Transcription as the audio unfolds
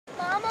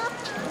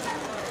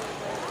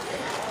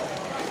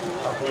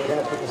You're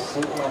going to put the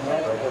seat in my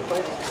hand right here,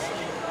 please.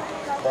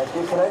 Thank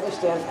you. Can I just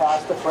stand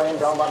past the frame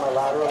down by my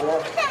ladder over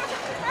there?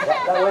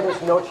 That way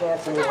there's no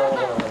chance of me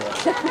landing over there.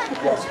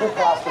 Yeah, scoot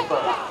past the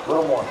frame. A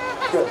little more.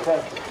 Good,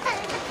 thank you.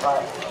 All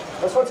right.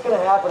 That's what's going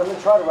to happen. I'm going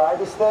to try to ride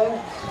this thing.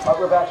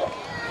 Rebecca,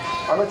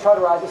 I'm going to try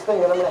to ride this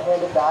thing, and I'm going to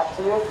hand it back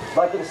to you. I'd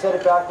like you to set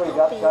it back where you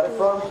got it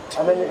from,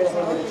 and then you're going to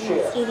hand me the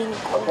chair.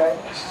 Okay?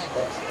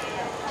 Thanks.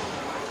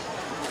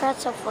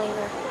 Pretzel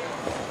flavor.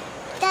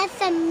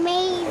 That's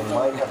amazing. It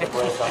might have to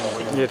break on the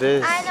wheel. It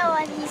is. I know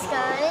what he's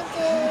going to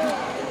do.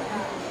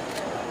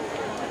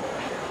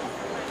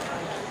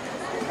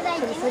 But I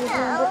do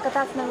know.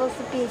 Кататься на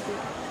велосипеде.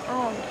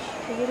 Ауч,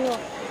 веревка.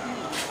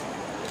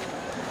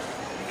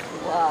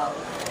 Вау.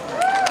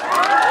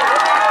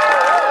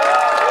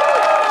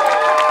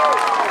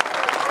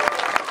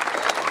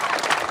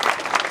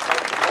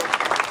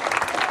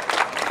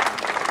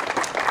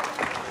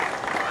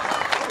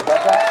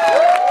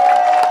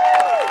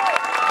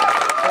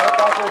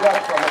 Got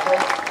it from.